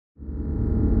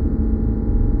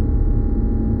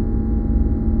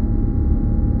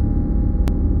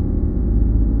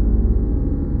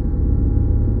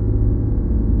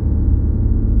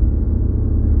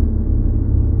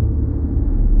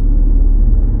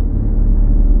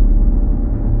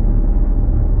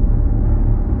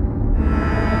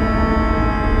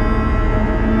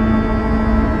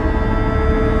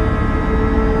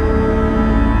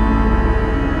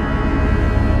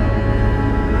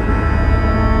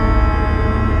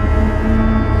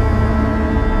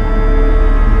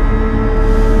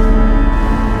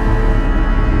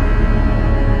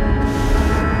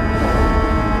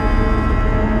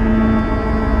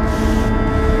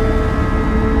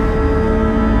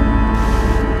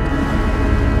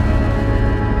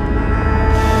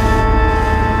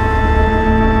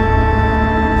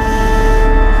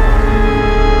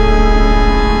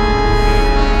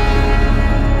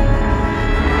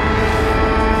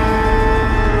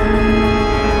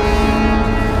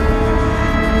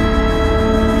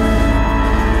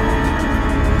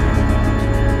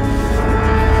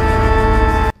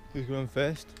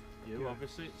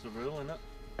Obviously, it's the rule, isn't it?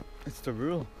 It's the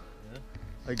rule.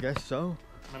 Yeah. I guess so.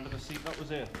 Remember the seat that was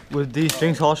here? Were these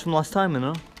drinks horse from last time, you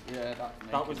know? Yeah,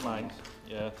 that was mine.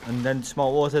 Yeah. And then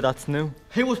smart water, that's new.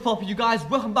 Hey, what's poppin', you guys?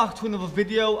 Welcome back to another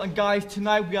video. And guys,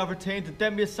 tonight we have returned to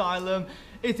Denbigh Asylum.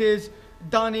 It is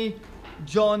Danny,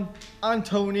 John, and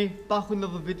Tony back with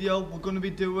another video. We're gonna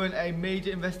be doing a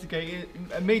major investigation.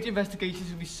 It's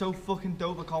gonna be so fucking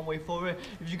dope. I can't wait for it.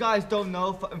 If you guys don't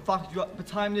know, in fact, by the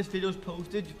time this video is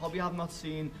posted, you probably have not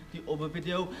seen the other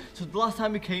video. So the last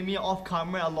time we came here off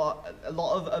camera, a lot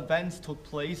of events took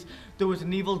place. There was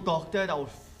an evil doctor that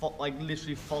was like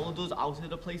literally followed us out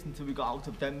of the place until we got out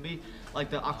of Denbigh,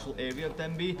 like the actual area of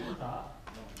Denbigh.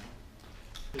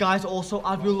 Guys, also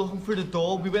as we were looking through the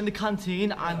door, we were in the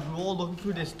canteen and we were all looking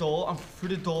through this door, and through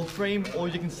the door frame all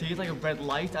you can see is like a red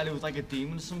light and it was like a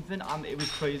demon or something, and it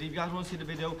was crazy. If you guys want to see the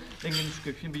video, link in the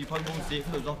description, but you probably won't see it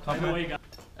because it was off camera. We've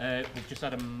just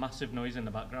had a massive noise in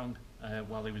the background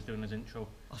while he was doing his intro.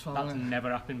 That's never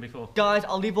happened before. Guys,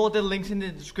 I'll leave all the links in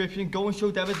the description. Go and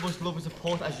show them as much love and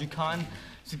support as you can.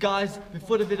 So guys,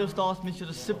 before the video starts, make sure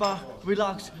to sit back,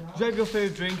 relax, grab your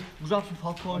favourite drink, grab some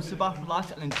popcorn, sit back,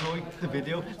 relax and enjoy the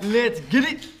video. Let's get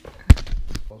it!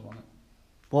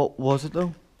 What was it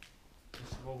though?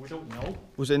 Well, we don't know.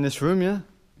 Was it in this room, yeah?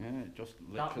 Yeah, just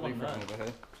literally from over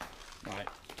here. Right.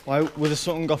 Why, was it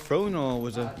something got thrown or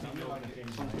was it?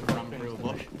 Ran through a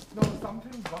bush. No,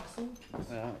 something's rustled.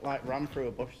 Yeah, like ran through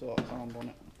a bush sort of sound,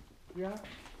 wasn't it? Yeah.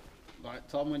 Like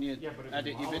Tom, when you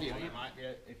edit your video, you might be,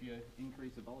 if you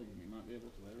increase the volume, you might be able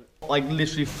to hear it. Like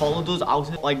literally followed us out.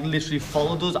 What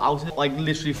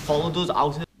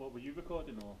were you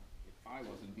recording or? I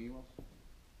wasn't, he was.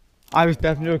 I was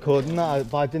definitely recording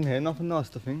that, but I didn't hear nothing, that's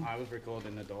the thing. I was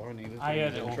recording the door and he was. I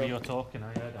heard it over your talking,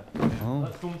 I heard it. Oh.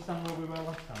 Let's go and stand where we were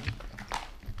last time.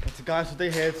 The guys, so they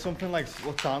heard something like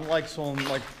what sounded like someone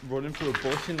like running through a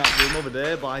bush in that room over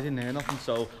there, but I didn't hear nothing,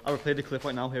 so I will play the clip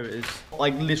right now. Here it is.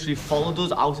 Like literally followed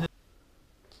us out.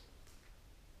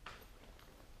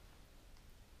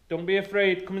 Don't be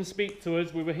afraid, come and speak to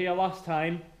us. We were here last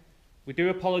time. We do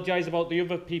apologise about the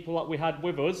other people that we had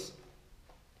with us.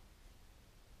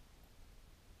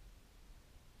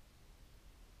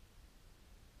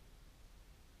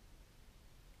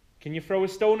 Can you throw a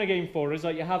stone again for us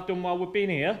like you have done while we've been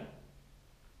here?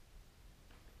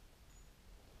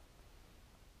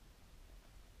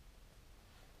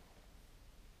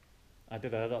 I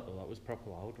did hear that though, that was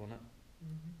proper loud, wasn't it?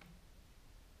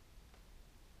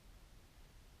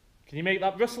 Can you make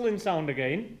that rustling sound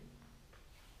again?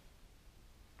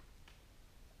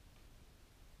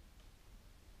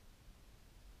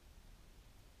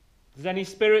 Is there any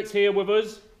spirits here with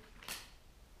us?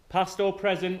 Past or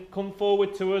present, come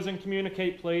forward to us and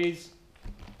communicate, please.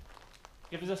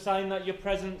 Give us a sign that your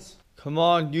presence. Come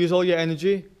on, use all your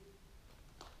energy.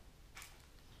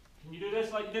 Can you do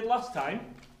this like you did last time?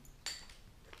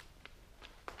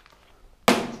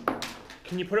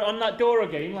 Can you put it on that door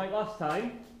again like last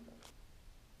time?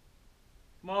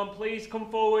 Come on, please come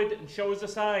forward and show us a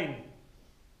sign.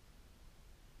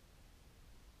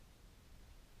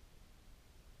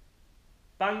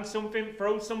 Bang something,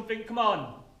 throw something, come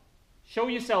on. Show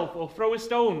yourself or throw a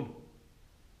stone.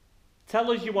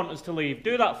 Tell us you want us to leave.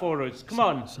 Do that for us. Come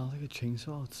on. Sounds like a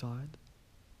chainsaw outside.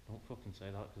 Don't fucking say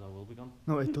that because I will be gone.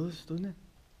 No, it does, doesn't it?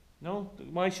 No,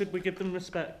 why should we give them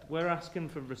respect? We're asking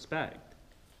for respect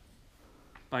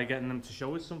by getting them to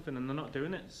show us something and they're not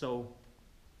doing it, so...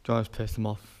 John's pissed them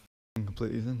off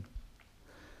completely then.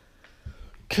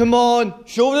 Come on,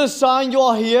 show us a sign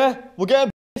you're here. We're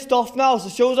getting pissed off now, so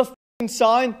show us a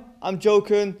sign. I'm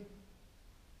joking.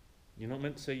 You're not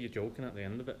meant to say you're joking at the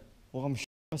end of it. Well, I'm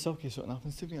myself in case something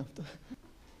happens to me after. Which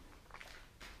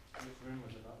room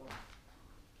was it,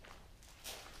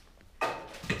 that one?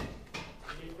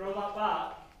 Can you throw that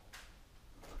back?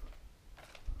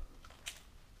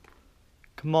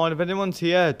 Come on, if anyone's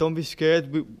here, don't be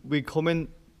scared. We come in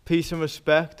peace and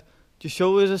respect. Just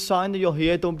show us a sign that you're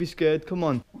here, don't be scared, come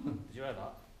on. Did you hear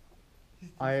that?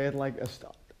 I heard like a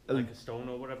stone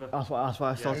or whatever? That's why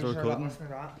I started recording.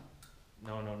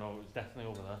 No, it was definitely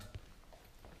over there.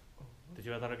 Did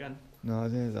you hear that again? No, I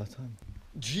didn't hear that time.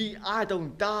 Gee, I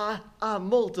don't die, I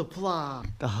multiply.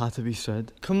 That had to be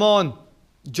said. Come on,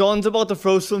 John's about to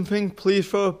throw something. Please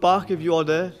throw it back if you are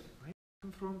there.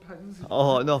 I'm throwing pens.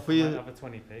 Oh, no, for you. I might have a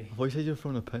 20p. I thought you said you were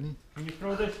throwing a penny. Can you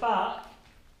throw this back?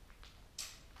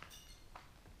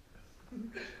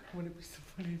 Wouldn't it be so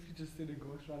funny if you just did a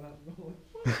ghost run out the door?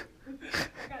 I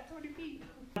got 20p.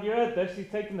 Have you heard this? He's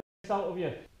taking the piss out of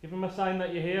you. Give him a sign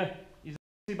that you're here. He's a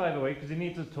by the way, because he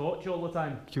needs a torch all the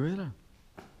time. Did you hear that?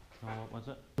 Oh, what was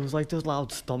it? It was like those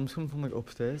loud stomps coming from like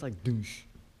upstairs, like doosh,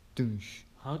 doosh.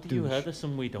 How do you hear this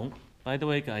and we don't? By the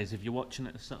way, guys, if you're watching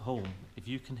this at home, if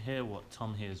you can hear what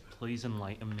Tom hears, please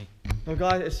enlighten me. No,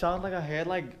 guys, it sounded like I heard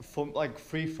like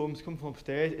 3 thumps come from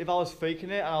upstairs. If I was faking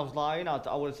it and I was lying,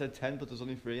 I would have said 10, but there's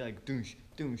only 3. Like douche,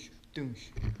 douche, douche.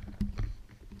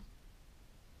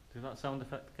 Do that sound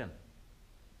effect again.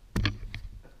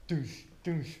 Douche,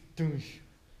 douche, douche.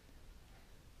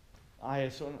 I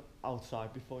heard something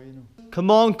outside before, you know.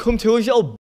 Come on, come to us,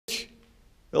 little bitch.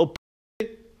 Little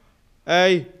bitch.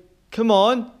 Hey, come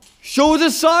on. Show us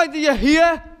a sign that you're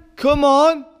here. Come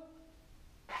on.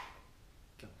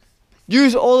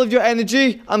 Use all of your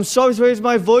energy. I'm sorry to raise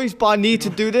my voice, but I need to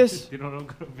do this. You know, I've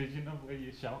got a vision of where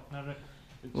you're shouting at it.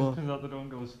 It just comes out the door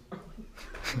and goes,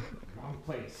 wrong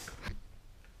place.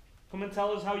 Come and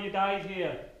tell us how you died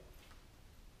here.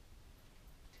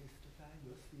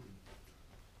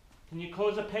 Can you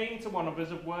cause a pain to one of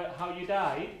us of how you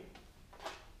died?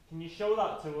 Can you show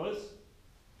that to us?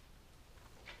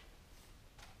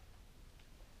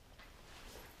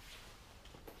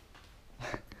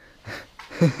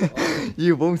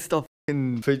 You won't stop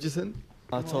f***ing fidgeting.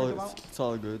 It's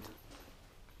all good.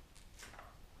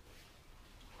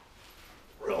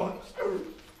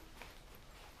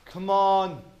 Come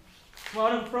on. Come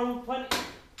on, I'm throwing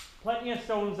plenty of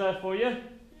stones there for you.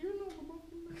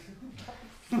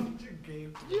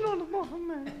 You know the muffin,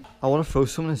 man. I want to throw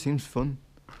something that seems fun.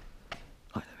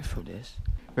 Alright, let me throw this.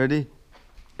 Ready?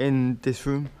 In this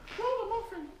room.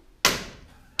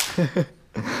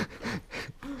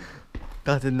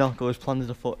 That did not go as planned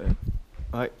as I thought it.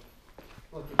 Right.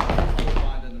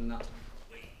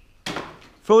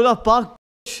 Throw that back,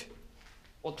 bitch.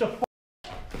 What the f***?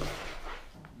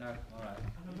 No, alright.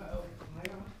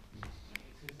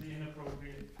 This is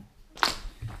inappropriate.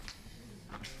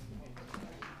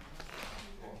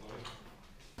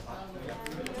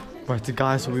 Right,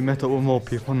 guys, so we met up with more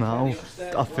people now.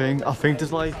 I think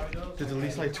there's at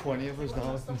least like 20 of us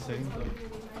now. It's insane.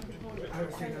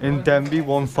 In Denbigh,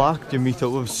 one fact, you meet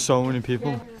up with so many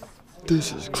people.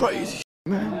 This is crazy,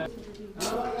 man.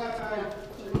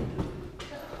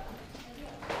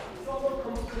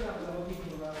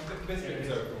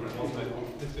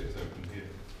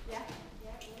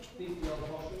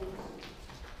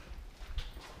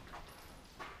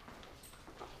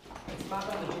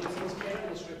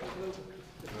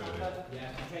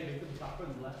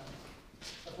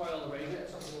 That's why all the rain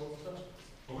it's on the wall and stuff.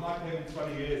 Well, when I came in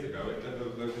 20 years ago, there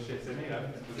was loads of shit in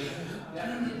here.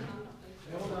 Yeah.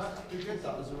 Do good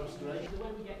that as a restoration. The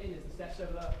way we get in is the steps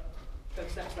over there. Then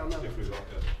steps down there. If we like,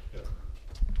 yeah.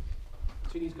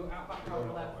 So you need to go out back out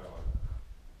the left.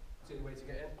 It's the only way to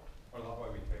get in. Oh, that way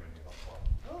we came in here, that's why.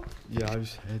 Yeah, I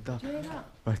just heard that.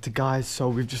 Right, guys, so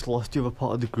we've just lost the other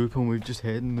part of the group and we've just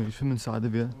heard news from inside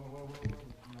of here.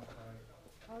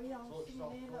 Oh yeah, I'll see you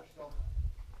later.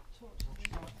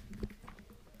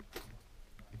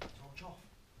 Torch off.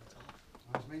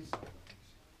 Where's me?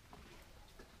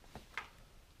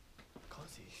 Can't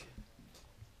see shit.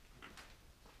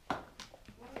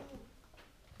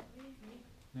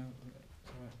 No,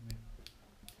 it's alright for me.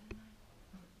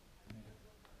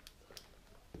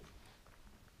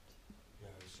 Yeah,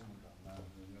 there's someone down there,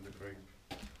 there's another group.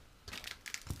 I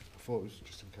thought it was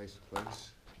just in case of police.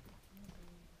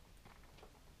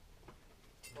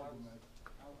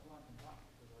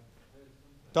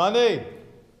 Danny!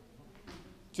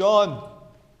 John!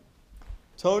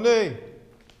 Tony!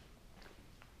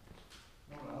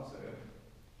 No one else here.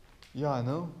 Yeah, I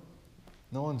know.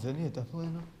 No one's in here, definitely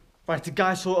not. Right,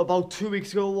 guys, so about 2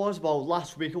 weeks ago about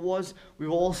last week it was, we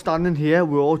were all standing here,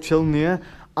 we were all chilling here,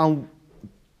 and,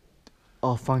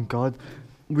 oh thank God,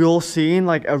 we all seen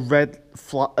like a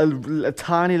a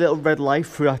tiny little red light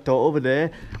through that door over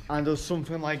there, and there was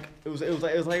something like, it was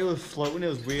floating, it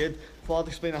was weird. Thought I'd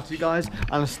explain that to you guys,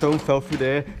 and a stone fell through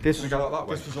there. This was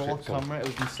all on camera, it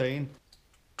was insane.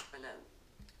 Hello.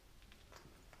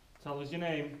 Tell us your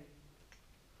name.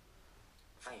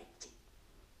 Effect.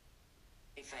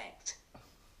 Effect.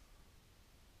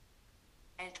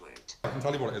 Edward. I can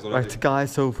tell you what it is already. Right,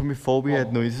 guys, so from before we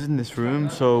heard noises in this room,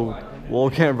 so we're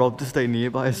all getting robbed to stay near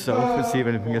by himself and see if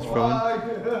anything gets thrown.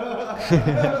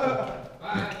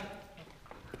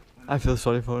 I feel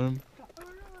sorry for him.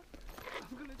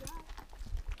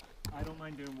 I don't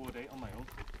mind doing Ward 8 on my own.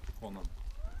 Go on then.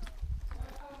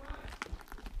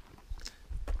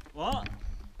 What?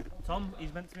 Tom,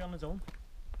 he's meant to be on his own.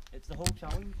 It's the whole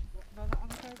challenge.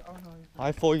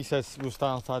 I thought he says we'll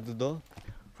stand outside the door.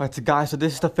 Right, so guys, so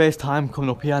this is the first time coming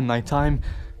up here at night time.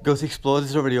 Ghost Explorer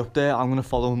is already up there. I'm gonna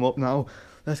follow him up now.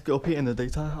 Let's get up here in the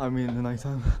daytime. I mean in the night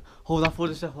time. Hold that for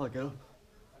just a second while I get up.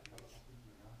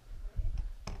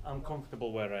 I'm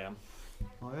comfortable where I am.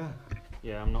 Oh yeah.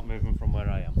 Yeah, I'm not moving from where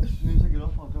I am. As soon as I get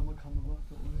off, I'll grab my camera back,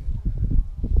 don't worry.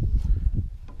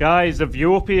 Guys, the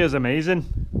view up here is amazing.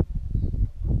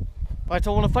 Right,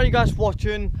 so I want to thank you guys for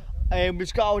watching. We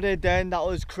just got out there then, that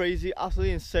was crazy,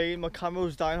 absolutely insane. My camera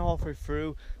was dying halfway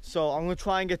through, so I'm going to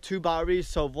try and get 2 batteries,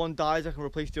 so if one dies I can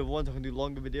replace the other ones, I can do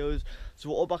longer videos. So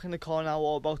we're all back in the car now, we're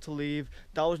all about to leave.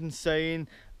 That was insane.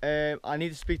 I need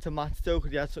to speak to Matt still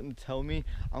because he had something to tell me.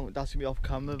 That's going to be off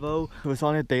camera though. So it's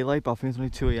only daylight, but I think it's only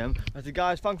 2 AM. So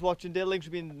guys, thanks for watching. Their links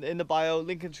will be in the bio,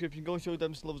 link in the description. Go and show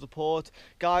them some love support.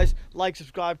 Guys, like,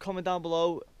 subscribe, comment down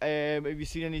below if you've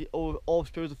seen any orbs,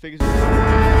 spirits or figures.